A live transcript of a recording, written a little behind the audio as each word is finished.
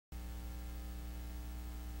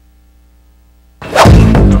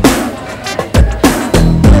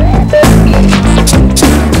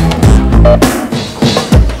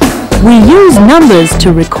numbers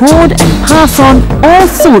to record and pass on all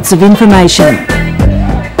sorts of information.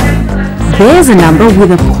 There's a number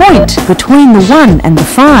with a point between the 1 and the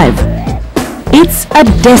 5. It's a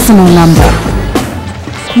decimal number.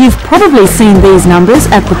 You've probably seen these numbers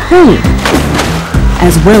at the pool.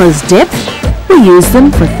 As well as depth, we use them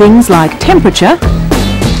for things like temperature,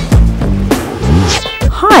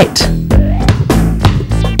 height,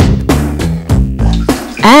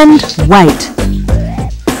 and weight.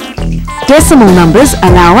 Decimal numbers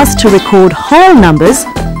allow us to record whole numbers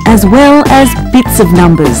as well as bits of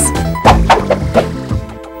numbers.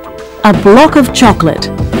 A block of chocolate,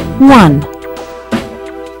 1.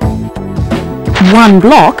 1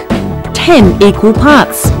 block, 10 equal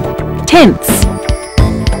parts, tenths.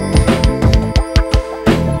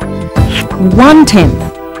 1/10,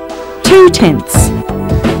 2/10,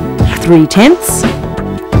 3/10,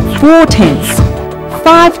 4/10,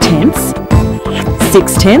 5/10,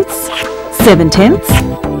 6/10, 7/10,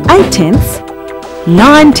 8/10,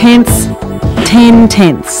 9/10,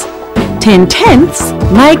 10/10. 10/10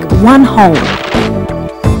 make 1 whole.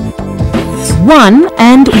 1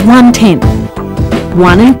 and 1/10,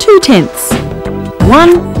 1 and 2/10,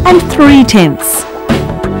 1 and 3/10.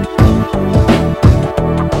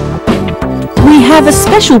 We have a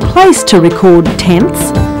special place to record tenths,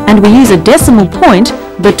 and we use a decimal point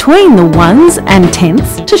between the ones and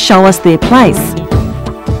tenths to show us their place.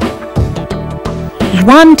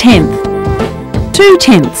 1/10,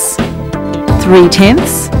 2/10, 3/10,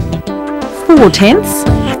 4/10,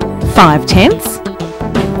 5/10,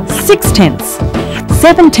 6/10,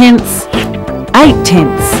 7/10, 8/10,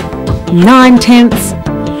 9/10,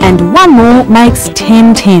 and one more makes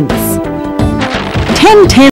 10/10. 10/10